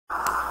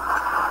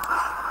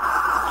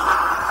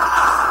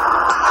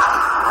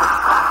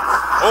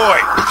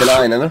De la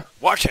vaina, ¿no?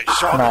 Watch it,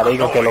 Sean.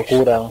 Marico, qué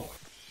locura.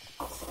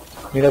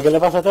 Mira qué le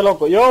pasa a este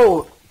loco.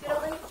 Yo!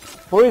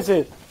 Who is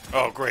it?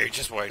 Oh, great,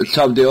 just wait.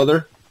 Top the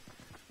other.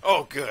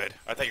 Oh, good.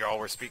 I thought you all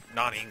were speaking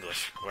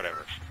non-English.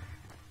 Whatever.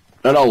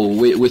 No,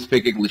 we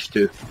speak English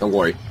too. Don't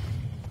worry.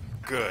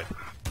 Good.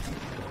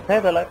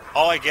 Métele.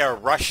 All I get are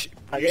Rush.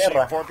 A Usually,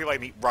 guerra. 4 people I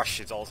meet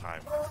Russians all the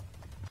time.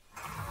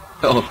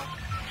 Oh,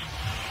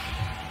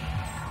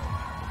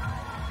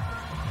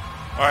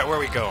 Alright, where are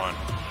we going?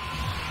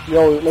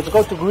 Yo, let's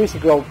go to Greasy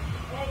Grove.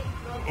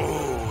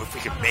 Ooh, if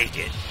we can make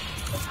it.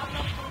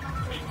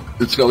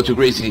 let's go to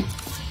Greasy.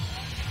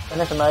 En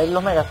eso, me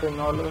los megas, que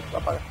no los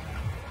apaga.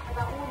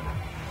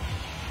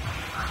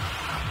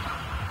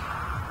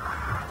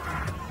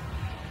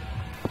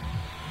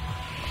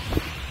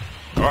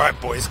 Alright,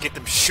 boys, get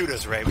them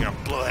shooters ready. We're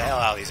gonna blow the hell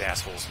out of these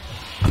assholes.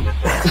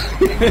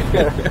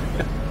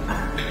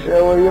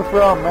 Yeah, where you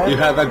from, man? You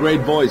have a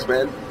great voice,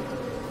 man.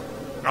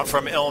 I'm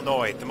from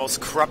Illinois, the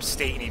most corrupt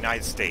state in the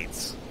United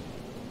States.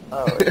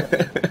 Oh, yeah.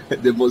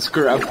 The most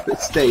corrupt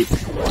state.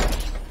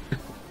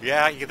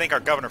 Yeah, you can thank our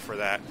governor for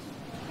that.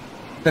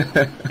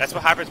 That's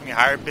what happens when you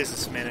hire a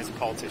businessman as a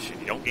politician.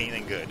 You don't get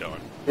anything good, don't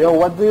you? Yo,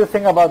 what do you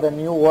think about the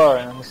new war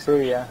in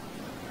Syria?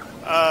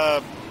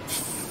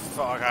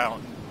 Fuck, I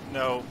don't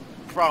know.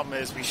 Problem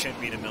is, we shouldn't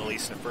be in the Middle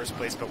East in the first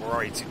place, but we're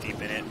already too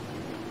deep in it.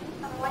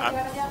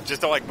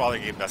 Just don't like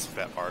bothering you mess with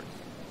that part.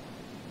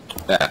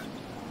 Yeah.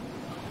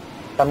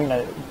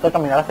 Camina, ¿usted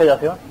caminar hacia allá,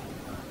 tío?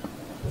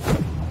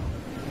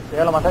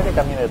 Llega lo más cerca que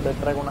camine, te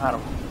traigo unas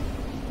armas.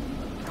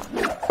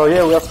 So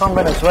yeah, we are from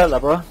Venezuela,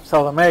 bro.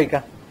 South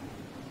America.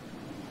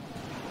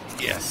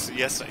 Yes,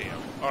 yes I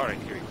am. Alright,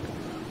 here we go.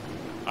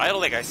 I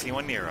don't think I see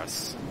one near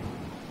us.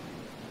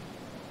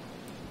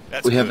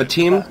 That's We have a good.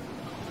 team.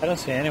 I don't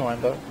see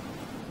anyone, though.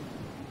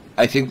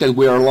 I think that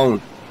we are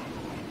alone.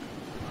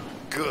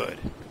 Good.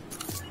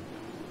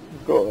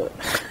 Good.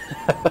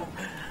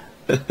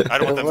 I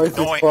don't want them Voice is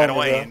annoying, funny, I don't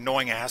want any bro.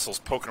 annoying assholes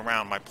poking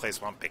around my place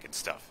while I'm picking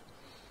stuff.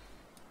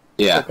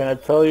 So Yeah. can I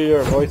tell you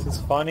your voice is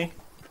funny?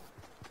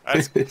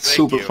 That's It's thank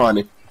super you.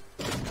 funny.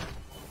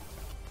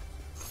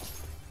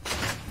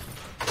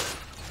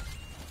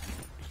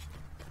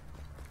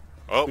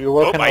 Oh, You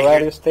work oh, in I a hear-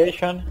 radio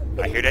station?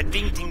 I hear that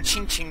ding ding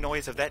ching ching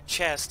noise of that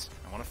chest.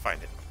 I want to find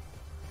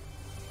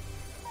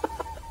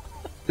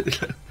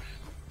it.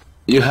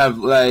 You have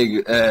like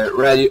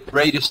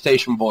radio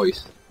station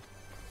voice.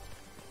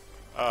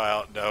 Oh, I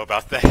don't know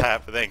about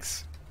that, but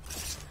thanks.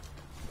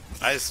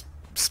 I just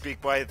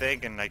speak what I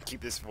think and I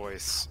keep this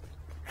voice.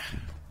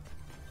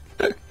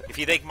 If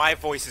you think my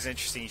voice is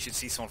interesting, you should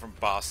see someone from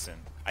Boston.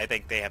 I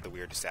think they have the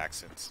weirdest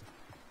accents.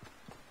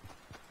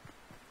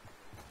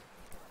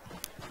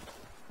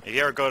 If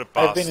you ever go to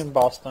Boston... I've been in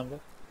Boston. Bro.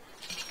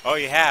 Oh,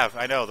 you have?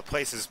 I know. The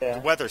place is... Yeah.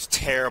 The weather's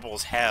terrible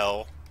as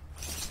hell.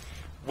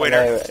 But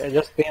Winter...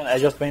 I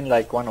just been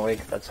like 1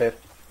 week, that's it.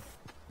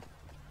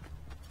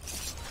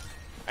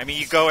 I mean,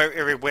 you go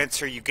every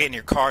winter, you get in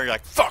your car, you're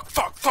like, fuck,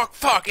 fuck, fuck,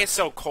 fuck, it's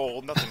so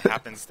cold. Nothing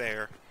happens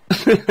there.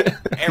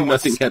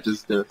 Nothing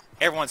happens there.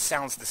 Everyone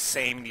sounds the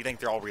same, and you think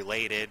they're all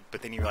related,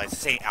 but then you realize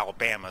this ain't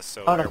Alabama,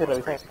 so Oh, no, everyone's sí,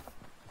 lo crazy.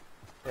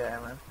 hice. Yeah,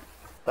 man.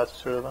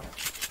 That's true, though.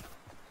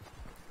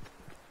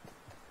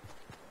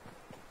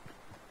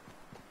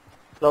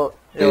 So,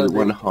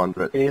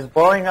 L100. it is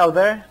boring out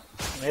there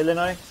in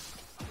Illinois.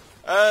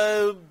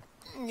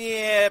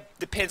 Yeah,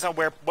 depends on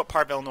what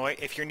part of Illinois.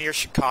 If you're near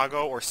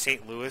Chicago or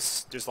St.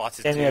 Louis, there's lots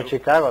to In near do.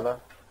 Chicago, though.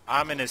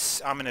 I'm in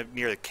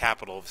near the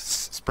capital of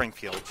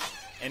Springfield,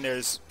 and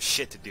there's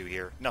shit to do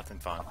here. Nothing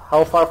fun.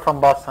 How far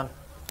from Boston?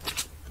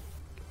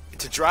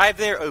 To drive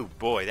there, oh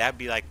boy, that'd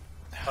be like,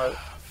 Uh,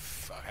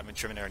 fuck, I haven't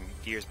driven there in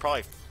years.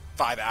 Probably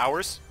 5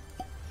 hours.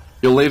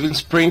 You live in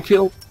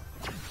Springfield?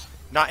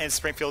 Not in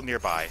Springfield,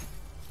 nearby.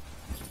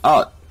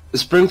 Oh,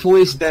 Springfield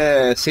is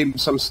the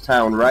Simpsons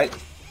town, right?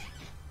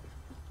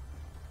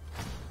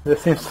 the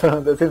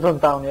Simpson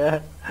town, yeah.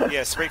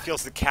 Yeah,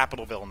 Springfield's the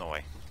capital of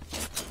Illinois.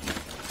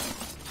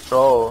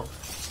 Bro,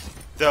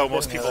 Though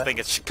most know people that. think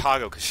it's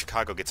Chicago because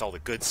Chicago gets all the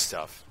good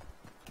stuff.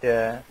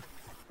 yeah.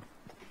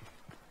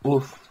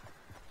 Oof.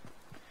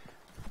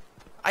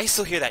 I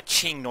still hear that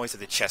ching noise of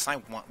the chest.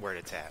 And I want where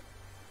it's at.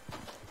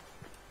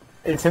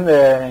 It's in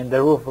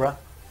the roof, bro.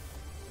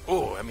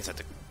 Oh, that means I have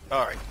to...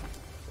 Alright.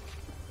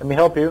 Let me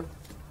help you.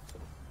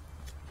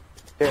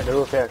 Here, in the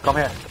roof, here. Come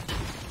here.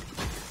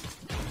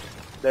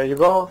 There you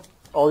go.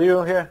 All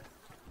you here.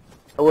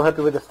 I will help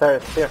you with the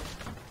stairs. Here.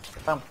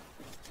 Come.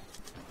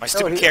 My No,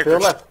 stupid to character... your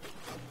left.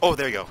 Oh,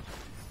 there you go.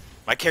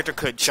 My character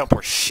couldn't jump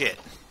or shit.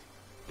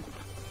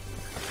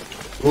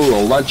 Ooh,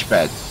 a lunch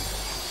pad.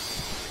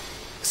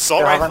 Assault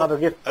Here, I have rifle? another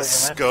gift A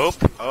for you, man.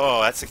 scope?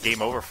 Oh, that's a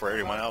game over for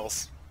everyone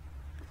else.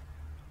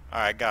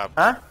 Alright, got him.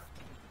 Huh?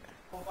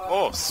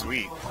 Oh,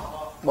 sweet.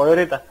 Voy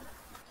ahorita.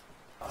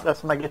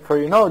 That's my gift for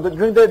you. No,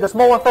 drink the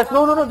small one first.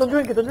 No, don't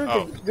drink it. Don't drink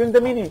Oh. it. Drink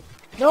the mini.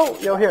 No,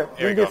 yo, here.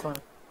 Here Drink you this go. one.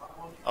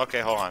 Okay,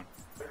 hold on.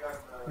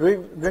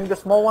 Drink the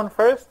small one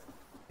first.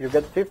 You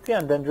get 50,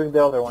 and then drink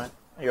the other one.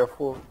 You're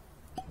full.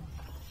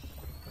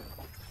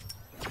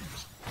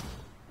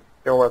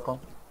 You're welcome.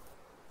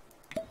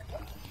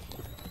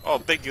 Oh,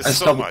 thank you I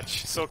so stopped-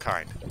 much. So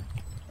kind.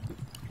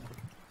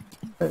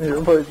 Your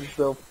voice is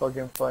so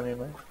fucking funny,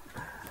 man.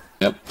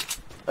 Yep.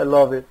 I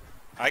love it.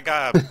 I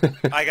got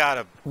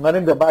a Not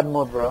in the bad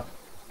mood, bro.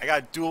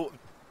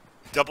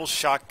 double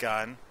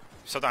shotgun,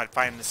 something I'd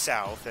find in the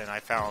south, and I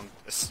found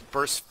a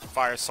burst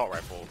fire assault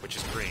rifle, which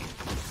is green.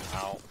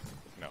 No.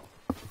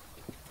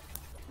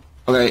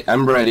 Okay,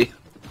 I'm ready.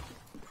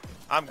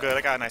 I'm good.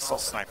 I got a nice little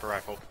sniper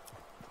rifle.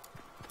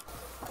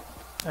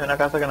 Hay una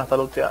casa que no está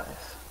looteada.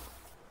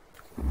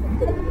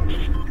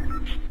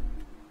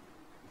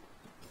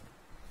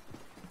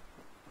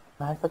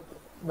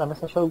 Dame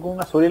esa shotgun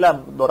azul y la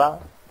dorada.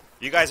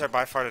 You guys are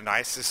by far the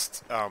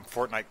nicest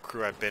Fortnite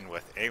crew I've been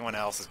with. Anyone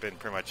else has been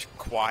pretty much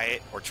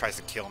quiet or tries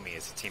to kill me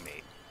as a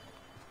teammate.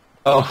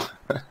 Oh.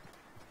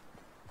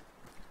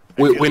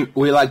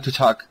 we like to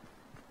talk.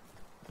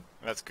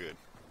 That's good.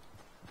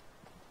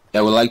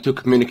 Yeah, we like to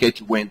communicate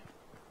to win.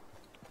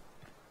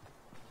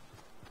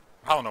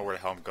 I don't know where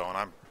the hell I'm going.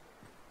 I'm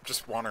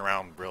just wandering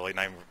around, really, and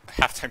I'm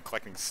half time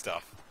collecting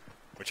stuff,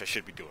 which I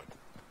should be doing.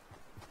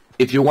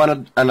 If you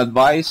want an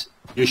advice,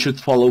 you should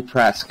follow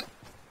Prask.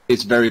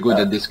 He's very good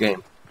at this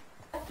game.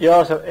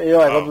 Yo, I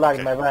got lag,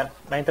 okay. my bad.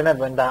 My internet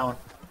went down.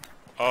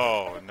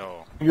 Oh,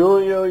 no.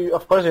 You,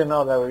 of course you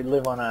know that we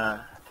live on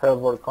a third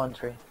world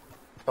country.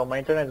 So my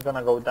internet is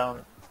gonna go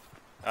down.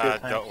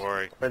 Don't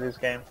worry. For this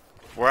game.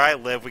 Where I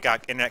live, we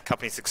got internet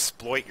companies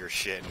exploit your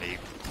shit and they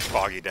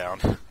bog you down.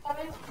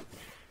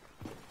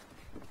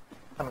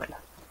 Dámela.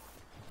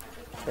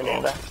 Qué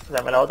linda.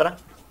 Dame la otra.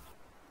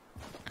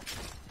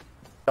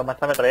 Toma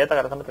esta metralleta,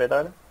 agarra esta metralleta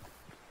verde.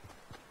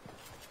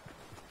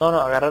 No,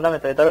 agarra la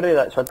metralleta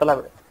verde y suelta la...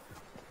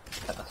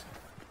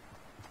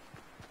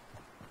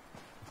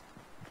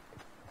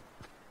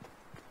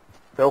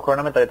 Voy a buscar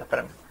una metralleta,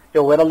 espérame.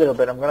 Yo, wait a little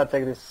bit, I'm gonna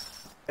take this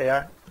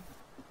AR.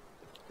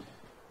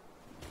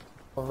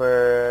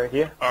 Over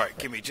here. Alright,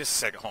 give me just a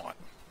second, hold on.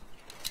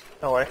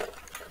 No worry.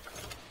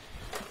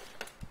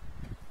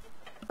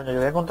 Coño, yo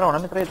voy a encontrar una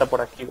metralleta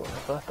por aquí, güey.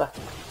 ¿Dónde está?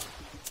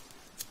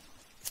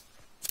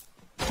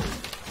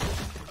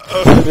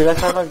 Do you guys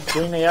have a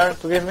green AR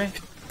to give me?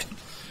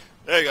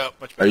 There you go,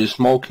 much Are better. you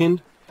smoking?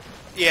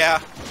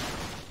 Yeah.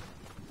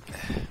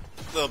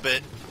 A little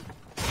bit.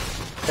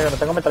 Pero no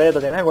tengo metralleta.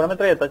 ¿Tienes alguna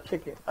metralleta,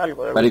 chique?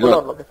 Algo, de algún Marico,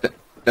 color, lo que sea.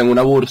 tengo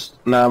una burst,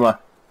 nada más.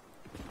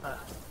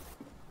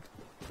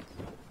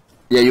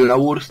 Y hay una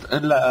burst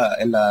en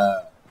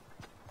la...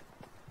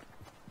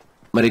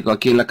 Marico,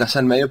 aquí en la casa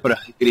del medio, pero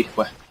es gris,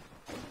 pues.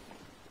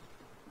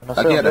 No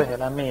sé Aquí dónde era. es,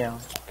 la mía.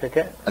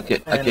 ¿Qué?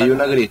 Aquí En hay la-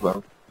 una gris,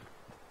 weón.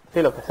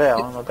 Sí, lo que sea,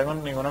 no tengo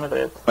ninguna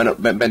metralleta. Bueno,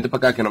 vente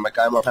para acá, que no me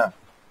cae más nada.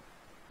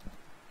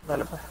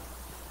 Dale, pues.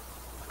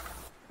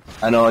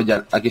 Ah, no,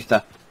 ya, aquí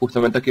está.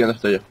 Justamente aquí donde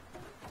estoy yo.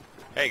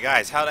 Hey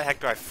guys, how the heck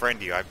do I friend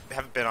you? I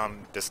haven't been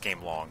on this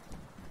game long.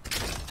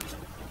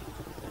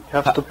 You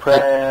have to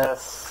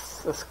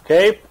press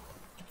escape.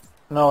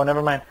 No,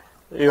 never mind.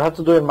 You have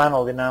to do it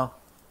manually now.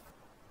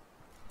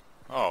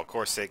 Oh, of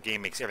course, that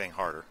game makes everything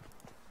harder.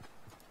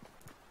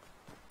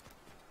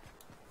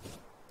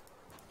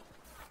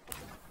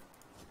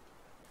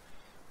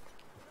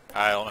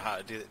 I don't know how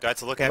to do that. Do I have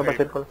to look at every,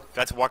 do I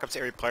have to walk up to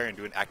every player and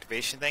do an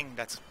activation thing?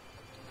 That's...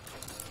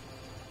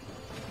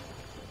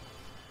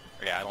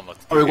 Yeah, I don't know what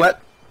to do. Sorry,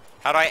 what?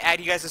 How do I add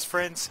you guys as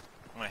friends?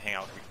 I'm gonna hang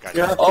out with you guys.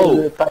 You have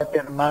Oh. to type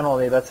it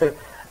manually, that's it.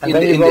 And In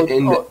then the- you in go... the-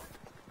 in the-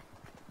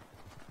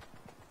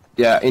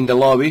 Yeah, in the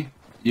lobby,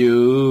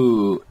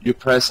 you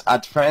press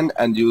add friend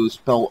and you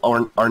spell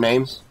our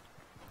names.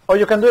 Oh,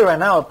 you can do it right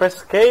now. Press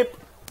escape.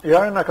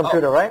 You're on a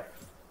computer, right?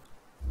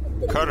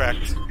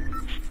 Correct.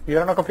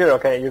 You're on a computer,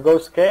 okay. You go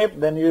escape,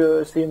 then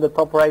you see in the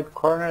top right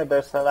corner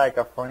there's like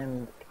a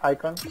friend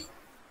icon.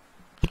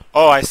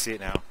 Oh, I see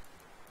it now.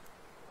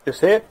 You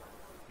see it?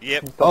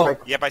 Yep. Top Oh. right,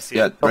 Yep, I see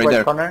Yeah, it. top right right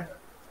there. corner.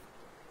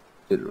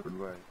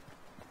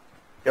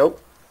 Yo, you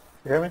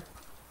hear me?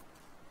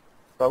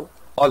 So,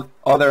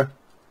 Other,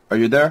 are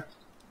you there?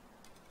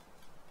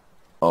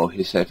 Oh,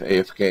 he said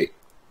AFK.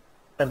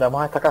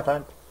 entramos a esta casa,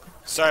 vente.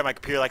 Sorry, my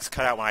computer likes to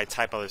cut out when I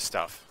type other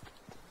stuff.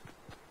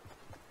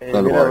 You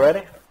Don't get it worry.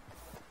 ready?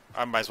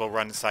 I might as well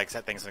run inside because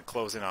that thing's gonna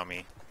close in on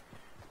me.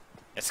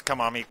 It's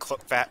come on me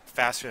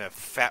faster than a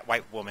fat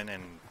white woman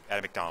at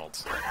a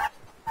McDonald's.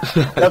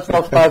 That's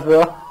not fast,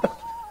 bro.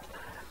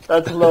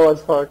 That's slow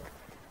as fuck.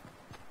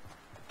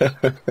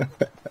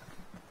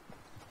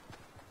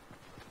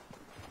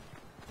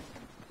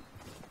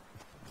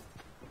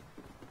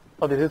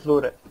 Oh, this is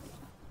looted.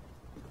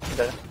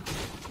 Okay.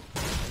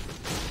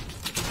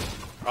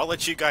 I'll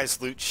let you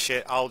guys loot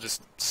shit. I'll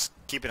just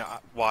keep an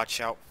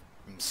watch out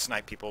and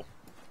snipe people.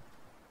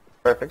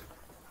 Perfect.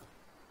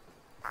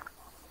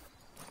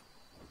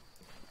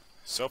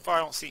 So far, I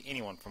don't see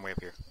anyone from way up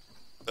here.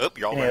 Oop,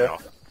 you're all Yeah. running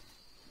off.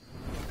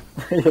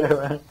 Yeah,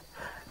 man.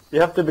 You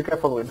have to be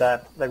careful with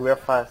that. Like, we are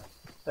fast.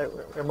 Like,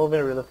 we're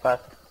moving really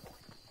fast.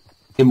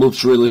 He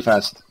moves really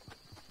fast.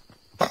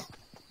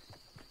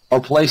 Our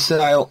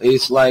playstyle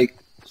is like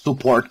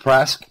support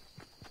Prask,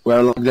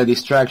 where like the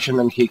distraction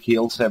and he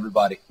kills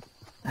everybody.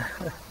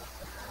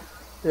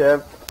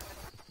 Yep.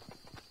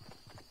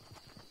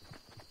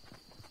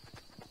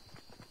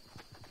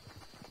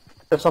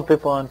 There's some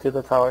people onto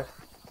the towers.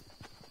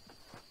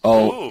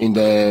 Oh, Ooh. in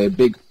the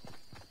big,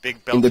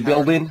 Big bell in the tower.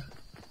 building.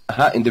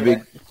 In the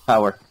big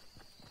tower.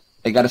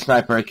 I got a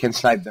sniper. I can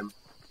snipe them.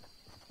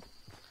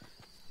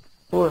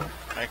 Ooh.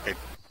 I could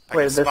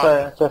Wait, there's spot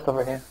a chest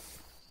over here.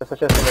 There's a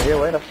chest over here.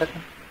 Wait a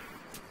second.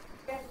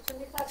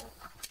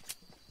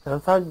 ¿Dónde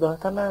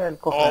está el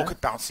cofre? Oh, quit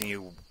bouncing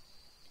you.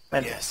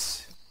 Vente.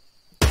 Yes.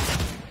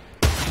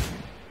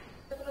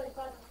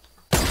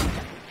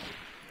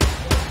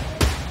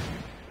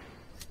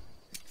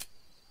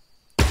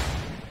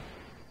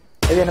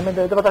 Ahí viene,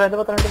 vente para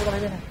atrás, ahí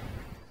viene.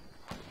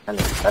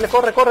 Dale,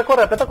 corre,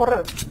 aprieta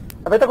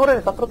a correr,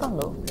 estás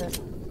trotando.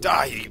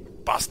 Die, you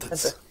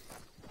bastards. Vente.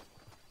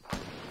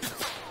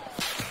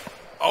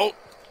 Oh.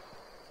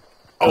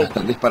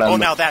 Están disparando. Oh,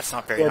 now that's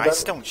not very Yeah,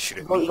 nice. that- Don't shoot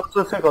at Go me.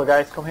 to the circle,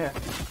 guys, come here.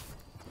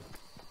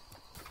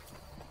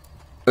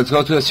 Let's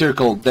go to the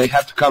circle. They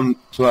have to come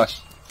to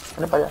us.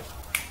 Vente para allá.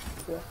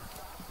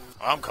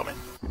 I'm coming.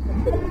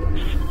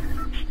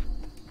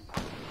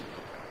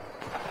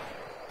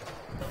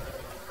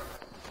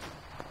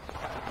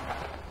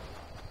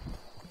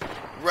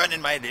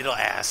 Running my little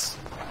ass.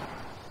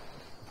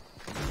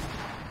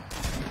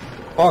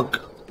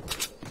 Fuck.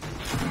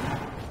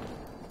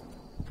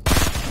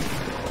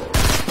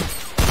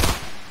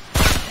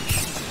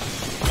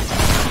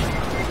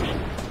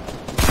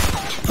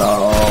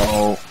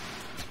 No.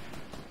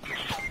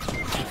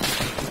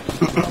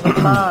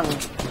 Man.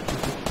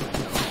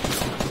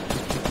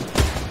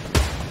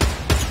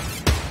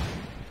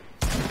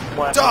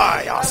 Bueno,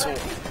 Die, asshole.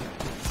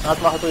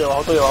 bajo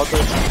tuyo.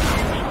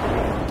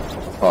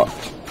 Fuck.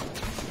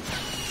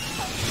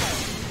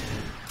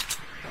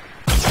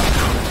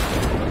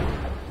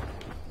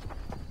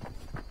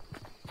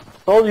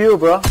 Told you,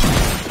 bro.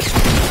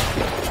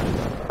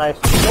 Nice.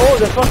 Oh,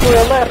 there's one to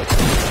your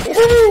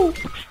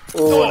left.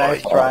 Ooh,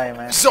 nice try,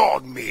 man.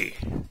 Zog me.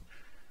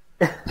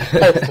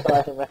 Nice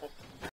try, man.